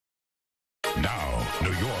Now,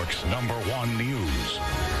 New York's #1 news.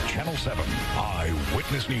 Channel 7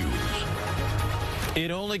 Eyewitness News. It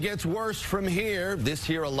only gets worse from here. This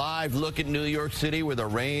here, a live look at New York City where the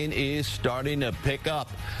rain is starting to pick up.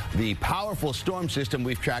 The powerful storm system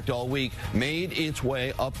we've tracked all week made its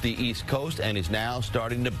way up the East Coast and is now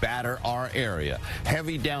starting to batter our area.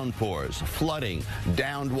 Heavy downpours, flooding,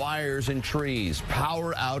 downed wires and trees,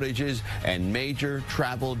 power outages, and major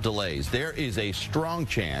travel delays. There is a strong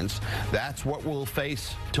chance that's what we'll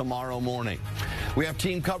face tomorrow morning. We have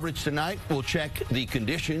team coverage tonight. We'll check the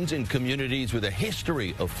conditions in communities with a history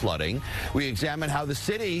of flooding. We examine how the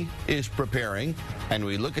city is preparing, and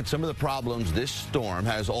we look at some of the problems this storm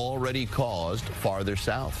has already caused farther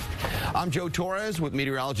south. I'm Joe Torres with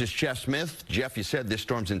meteorologist Jeff Smith. Jeff, you said this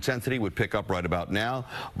storm's intensity would pick up right about now,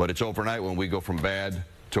 but it's overnight when we go from bad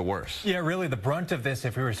to worse. Yeah, really, the brunt of this,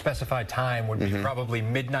 if we were to specify time, would be probably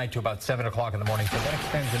midnight to about 7 o'clock in the morning. So that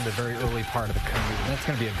extends into the very early part of the commute. And that's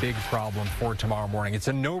going to be a big problem for tomorrow morning. It's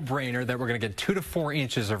a no-brainer that we're going to get 2 to 4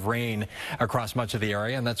 inches of rain across much of the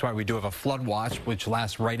area. And that's why we do have a flood watch, which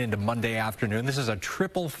lasts right into Monday afternoon. This is a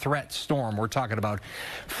triple threat storm. We're talking about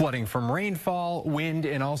flooding from rainfall, wind,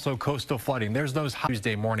 and also coastal flooding. There's those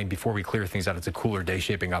Tuesday morning before we clear things out. It's a cooler day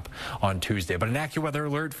shaping up on Tuesday. But an AccuWeather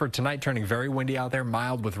alert for tonight, turning very windy out there,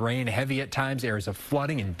 mild with rain, heavy at times, areas of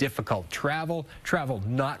flooding and difficult travel. Travel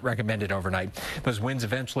not recommended overnight. Those winds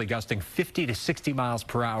eventually gusting 50 to 60 miles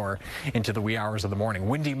per hour into the wee hours of the morning.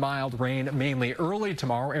 Windy, mild rain mainly early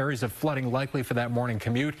tomorrow. Areas of flooding likely for that morning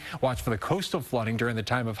commute. Watch for the coastal flooding during the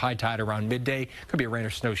time of high tide around midday. Could be a rain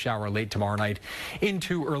or snow shower late tomorrow night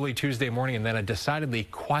into early Tuesday morning, and then a decidedly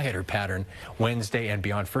quieter pattern Wednesday and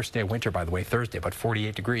beyond. First day of winter, by the way, Thursday, but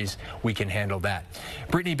 48 degrees. We can handle that.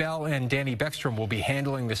 Brittany Bell and Danny Beckstrom will be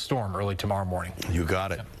handling this storm early tomorrow morning. You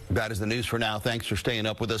got it. That is the news for now. Thanks for staying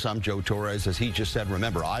up with us. I'm Joe Torres. As he just said,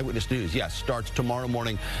 remember, Eyewitness News, yes, starts tomorrow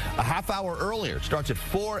morning a half hour earlier. It starts at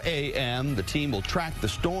 4 a.m. The team will track the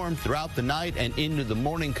storm throughout the night and into the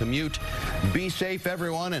morning commute. Be safe,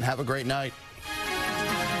 everyone, and have a great night.